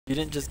You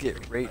didn't just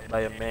get raped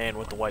by a man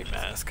with a white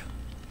mask.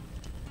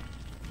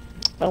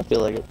 I don't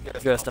feel like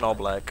it. Dressed in all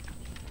black.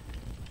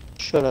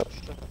 Shut up.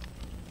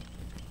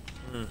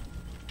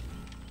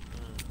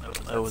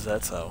 Oh, was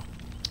that so?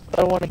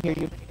 I don't want to hear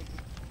you.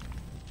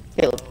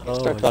 Caleb,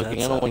 start is talking. that I don't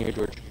so? want to hear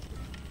George.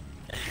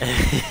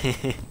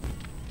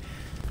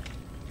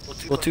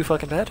 Well, too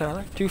fucking bad,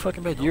 Tyler. Too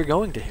fucking bad. You're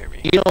going to hear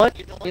me. You know what?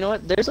 You know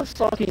what? There's a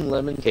fucking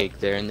lemon cake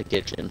there in the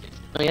kitchen.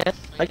 Oh yeah?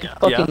 I can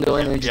fucking go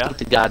in there and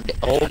just eat the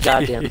whole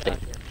goddamn thing.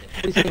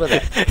 What do you think about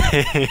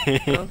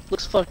that? Huh?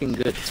 Looks fucking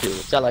good too.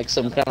 It's got like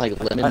some kind of like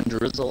lemon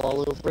drizzle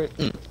all over it.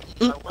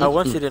 I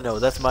want you to know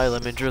that's my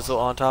lemon drizzle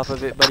on top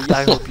of it, buddy.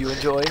 I hope you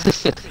enjoy.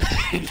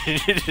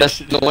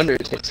 That's no wonder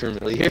it tastes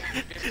familiar.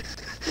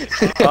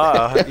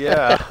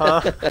 Yeah,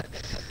 huh?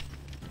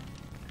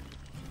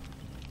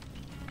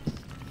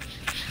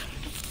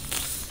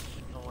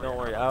 Don't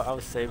worry, I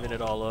was saving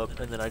it all up,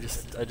 and then I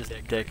just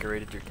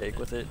decorated your cake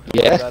with it.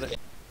 Yeah. Got it.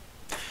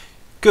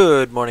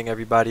 Good morning,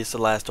 everybody. It's the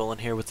Last Olin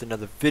here with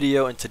another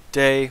video, and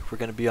today we're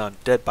going to be on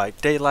Dead by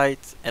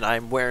Daylight, and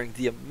I'm wearing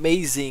the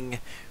amazing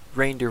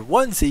Reindeer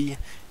onesie,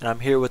 and I'm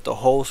here with the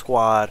whole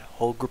squad,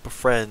 whole group of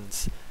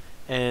friends,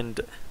 and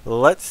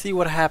let's see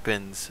what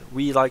happens.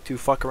 We like to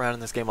fuck around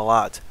in this game a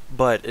lot,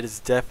 but it is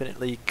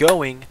definitely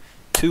going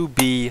to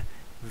be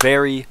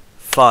very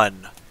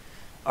fun.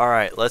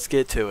 Alright, let's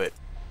get to it.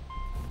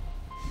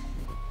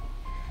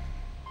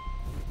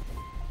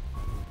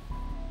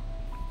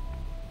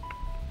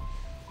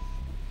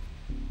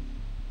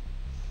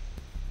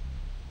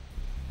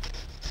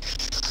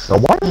 Now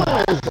why am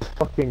I always a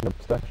fucking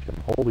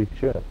obsession? Holy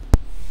shit.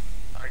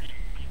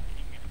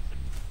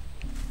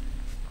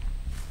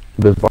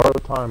 Does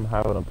borrowed time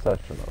have an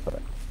obsession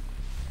effect?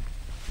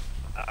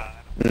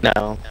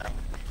 No.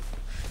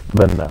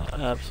 Then no.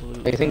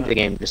 Absolutely. I think the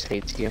game just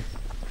hates you.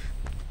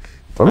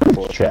 I'm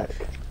gonna check.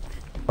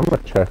 I'm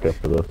gonna check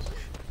after this.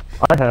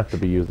 I have to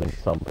be using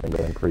something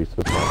to increase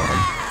with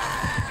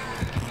my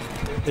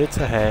It's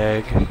a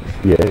hag.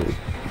 Yay.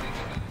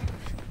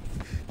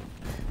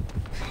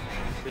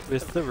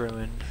 With the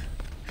ruin.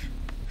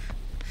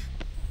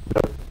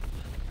 Yep.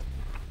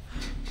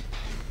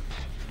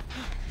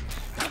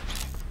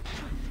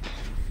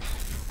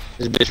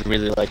 This bitch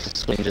really likes to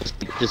swing.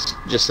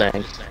 Just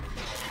saying.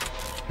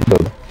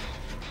 Good.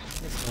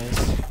 That's nice.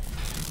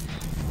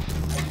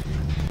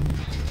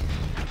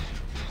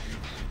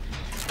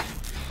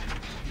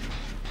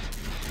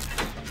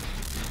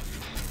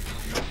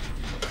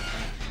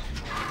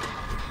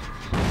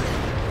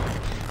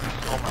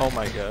 Oh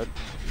my god.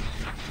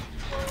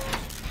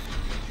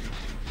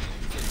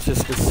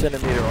 Just a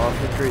centimeter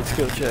off the great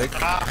skill check.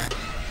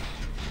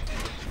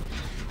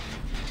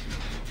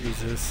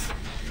 Jesus.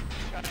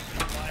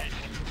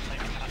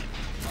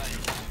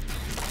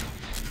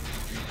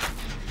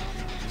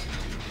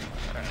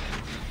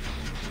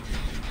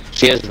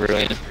 She has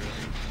ruin.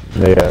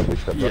 Yeah, we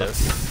said that.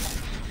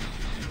 Yes.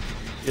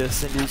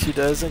 Yes, indeed she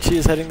does, and she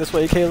is heading this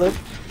way, Caleb.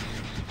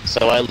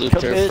 So I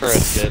looped her for a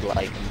Commits. good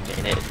like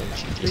minute, and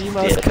she just We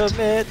must dipped.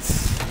 commit.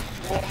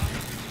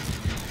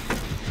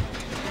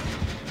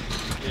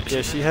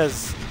 Yeah, she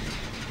has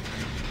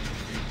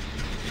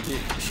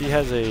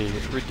a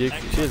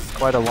ridiculous. She has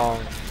quite a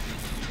long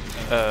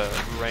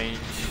range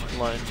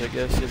lunge. I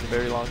guess she has a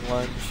very long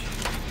lunge.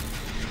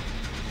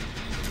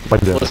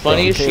 What's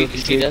funny is Caleb,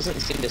 she doesn't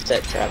seem to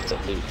set traps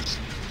at loops.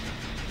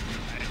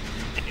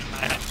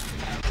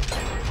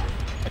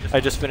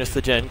 I just finished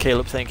the gen.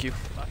 Caleb, thank you.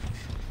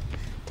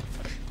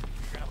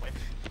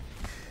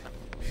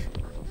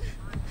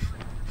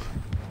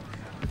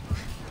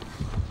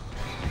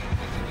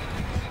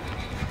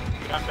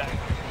 I'm back.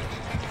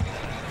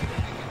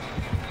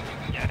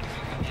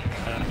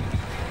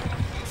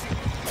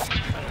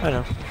 I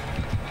know.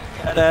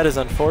 That is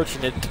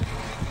unfortunate.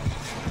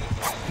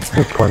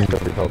 Cleanse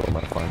every total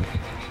my fine.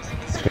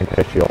 In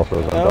case she also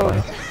is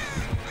undying.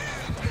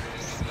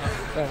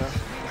 Fair enough.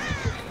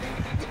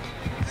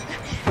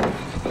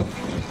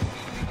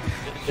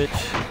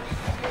 Bitch.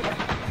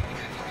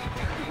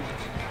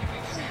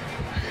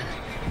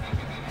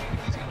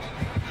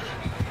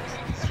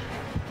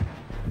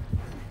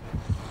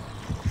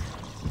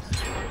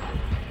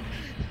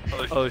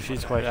 Oh,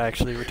 she's quite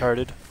actually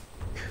retarded.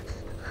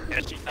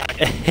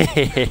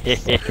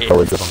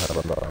 Probably don't have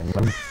undying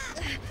then.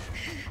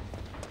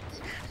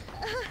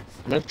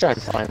 I'm gonna try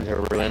and find her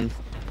ruin.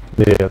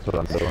 Yeah, that's what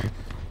I'm doing.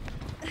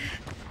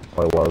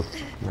 Well, I was.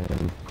 I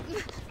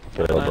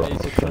need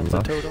to cleanse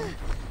the totem.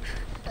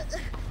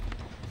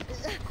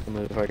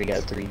 We've already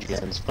got 3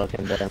 gens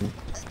fucking done.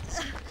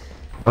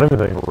 I don't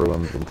even think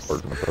ruin's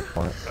important at this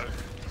point.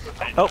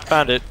 Oh,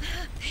 found it.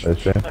 Is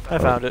she? I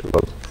found it.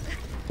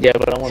 Yeah,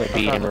 but I want to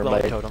beat found her the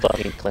by totem.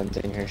 fucking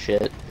cleansing her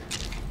shit.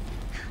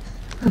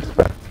 That's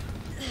fair.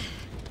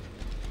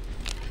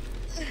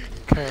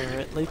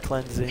 Currently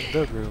cleansing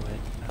the ruin.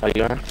 Oh,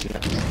 you are? No.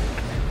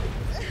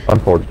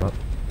 Unfortunate.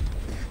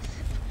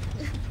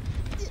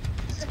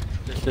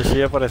 Does she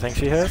have what I think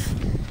she has?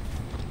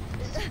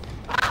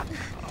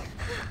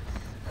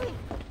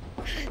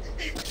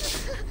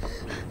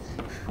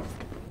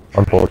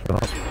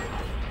 Unfortunate.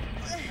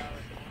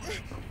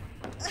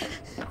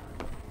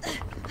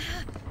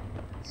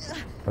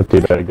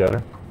 Did I get her?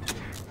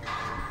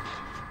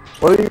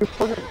 What are you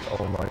fucking?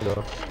 Oh my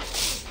god.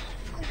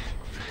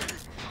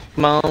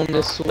 Come on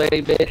this way,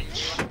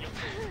 bitch.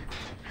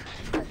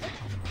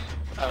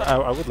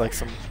 I would like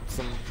some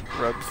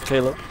rubs,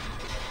 Caleb.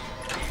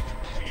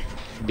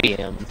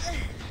 BM.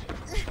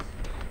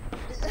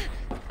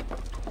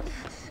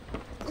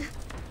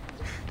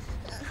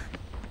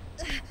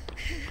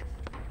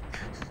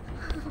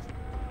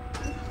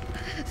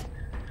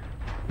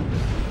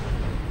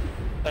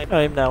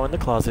 I am now in the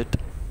closet.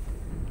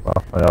 Well,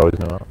 I always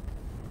knew that.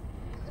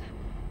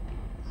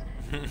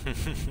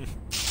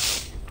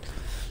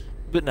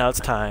 But now it's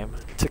time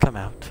to come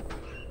out.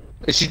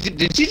 Did she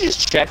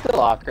just check the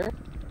locker?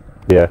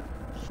 Yeah.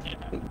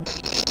 You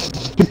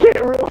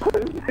can't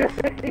realize.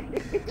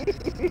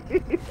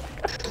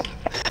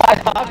 I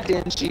hopped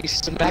in, she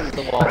smacked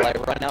the wall, I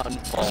run out and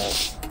fall.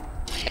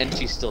 And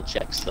she still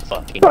checks the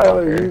fucking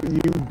Tyler, locker.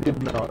 you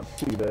did not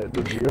see that,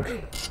 did you?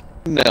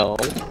 No.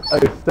 I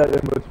sat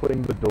in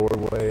between the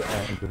doorway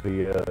and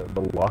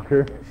the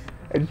locker,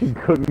 and she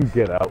couldn't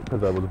get out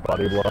because I was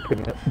body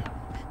blocking it.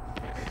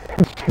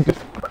 And she just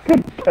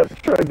fucking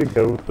kept trying to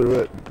go through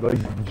it, like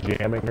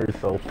jamming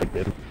herself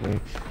against me,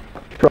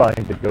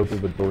 trying to go through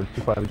the door.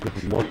 She finally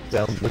just looked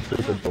down, looked at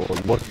the door,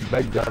 looked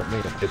back down at me,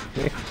 and hit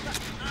me.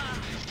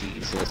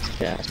 Jesus,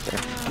 Jasper.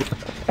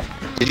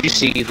 Did you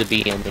see the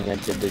BMing I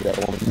did to that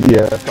woman?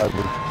 Yes, I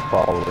was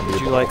following you.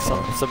 Would you like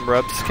some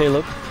rubs,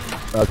 Caleb?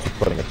 I was just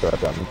putting a strap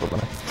down for a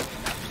minute.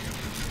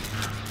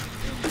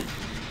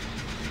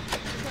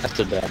 I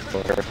feel bad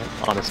for her,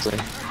 honestly.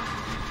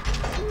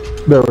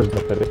 There was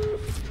no pity.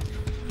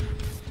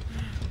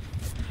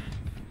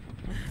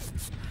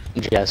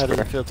 How Jasper, does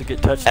it feel to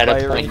get touched at by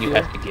a a point you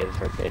reindeer? have to give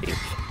her pity.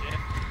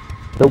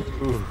 Nope.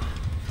 Ooh.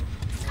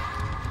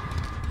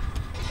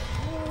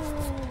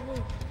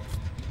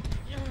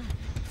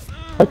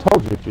 I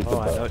told you she did Oh,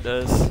 I know that. it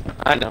does.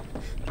 I know.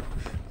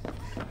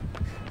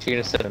 She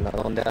gonna set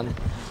another one down?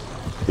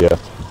 Yeah.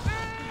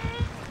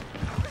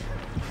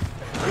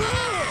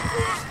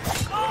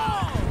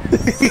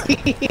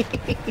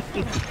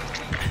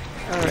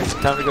 Alright,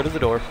 time to go to the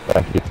door.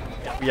 Thank you.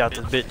 We out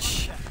this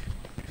bitch.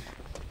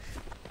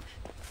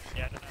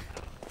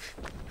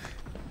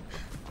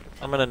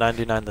 I'm gonna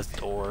 99 this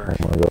door.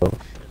 Oh my god.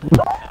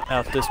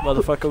 Out this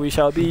motherfucker we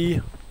shall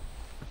be.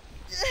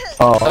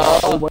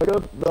 Oh my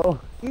god, no.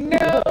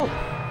 No!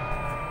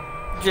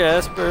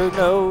 Jasper,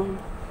 no.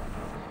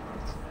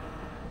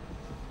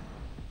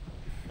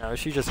 Now, is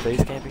she just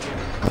face camping here?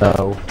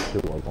 No,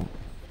 it wasn't.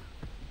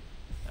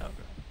 Okay.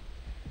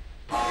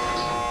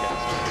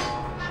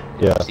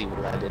 Yeah. See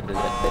what I did to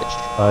that bitch.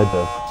 I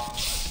did.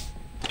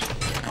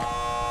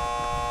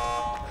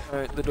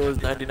 Alright, the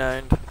door's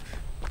 99.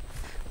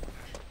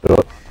 Do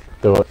it.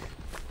 Do it.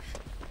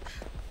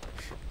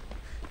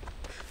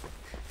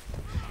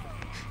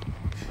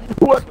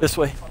 What? This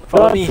way.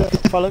 Follow me.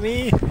 Follow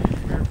me.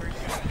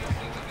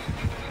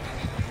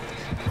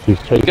 She's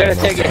chasing You gotta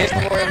us. take a hit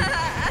for him.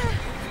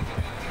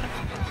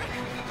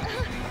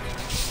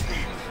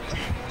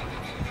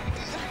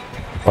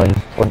 Fine.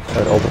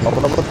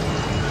 Open.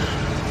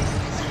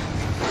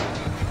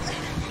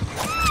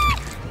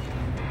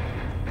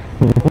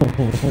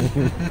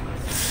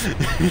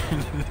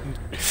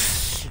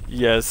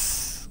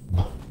 Yes.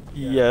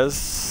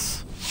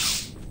 Yes.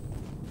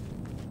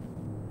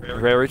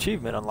 Rare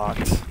achievement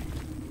unlocked.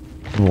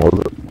 Was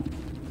it?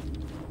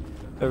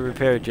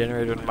 Repair a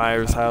generator in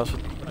Myers' house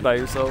by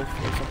yourself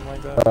or something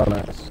like that. Oh,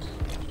 nice.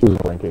 It was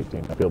rank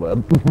 18. I feel bad.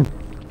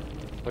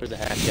 Where's the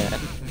hack at?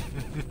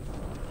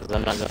 Cause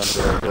I'm not going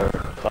through the door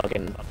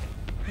fucking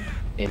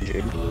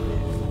injured.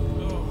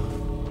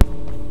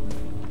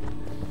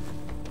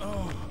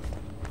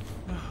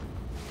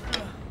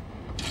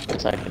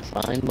 Guess I can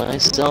find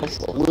myself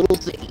a little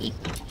thingy.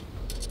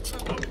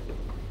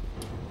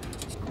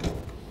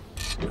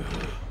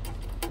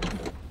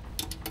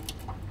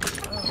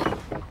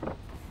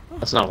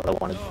 That's not what I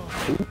wanted.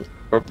 Ooh,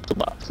 purple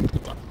box.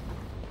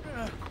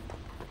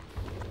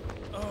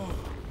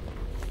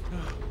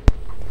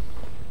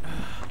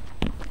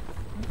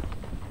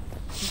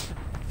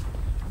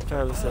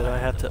 Tyler said I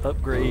had to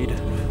upgrade.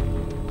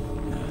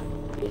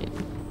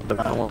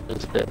 But I want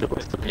this dead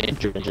with the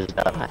injured and just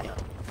die.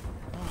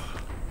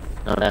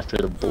 Not after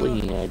the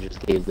bleeding I just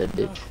gave that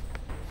bitch.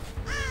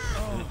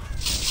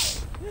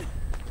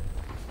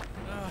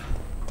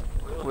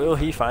 Will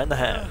he find the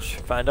hatch?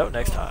 Find out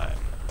next time.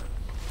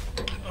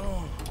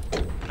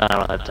 I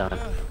don't have time.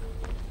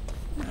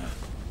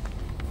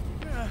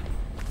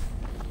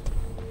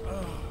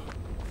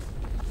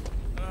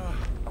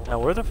 Now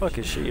where the fuck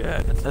is she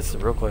at? That's the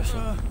real question.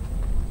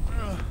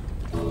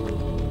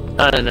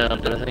 I don't know,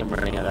 but I think I'm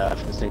running out of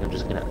options. I think I'm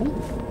just gonna.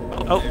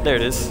 Oh, there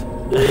it is.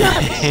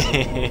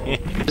 I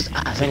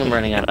think I'm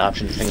running out of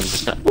options. I think I'm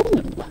just gonna.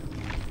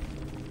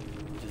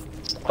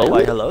 Oh,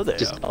 why hello there.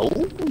 Just oh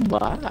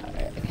my.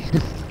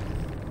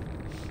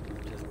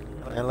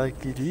 I like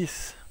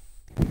this.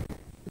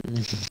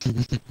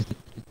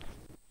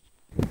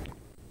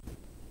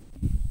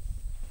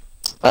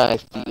 I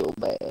feel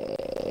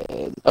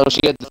bad. Oh,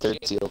 she had the third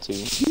seal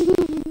too.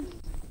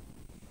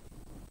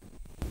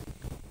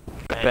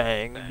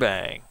 Bang,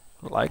 bang.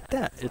 Like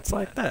that. It's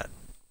like that.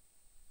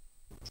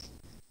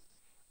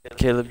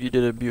 Caleb, you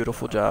did a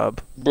beautiful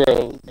job.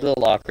 Bro, the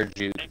locker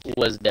juke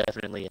was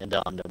definitely a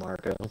Don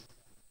DeMarco.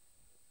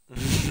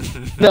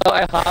 No,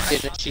 I hopped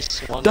in and she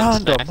swung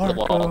and smacked the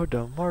wall.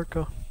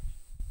 DeMarco.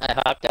 I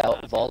hopped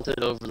out,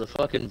 vaulted over the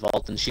fucking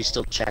vault, and she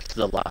still checked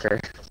the locker.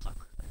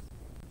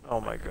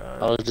 Oh my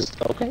god. I was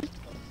just, okay.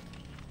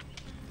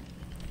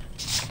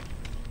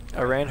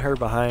 I ran her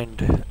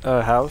behind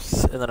a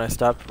house, and then I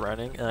stopped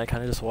running, and I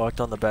kind of just walked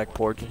on the back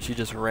porch, and she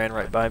just ran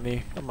right by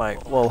me. I'm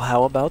like, well,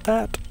 how about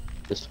that?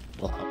 Just,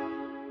 well,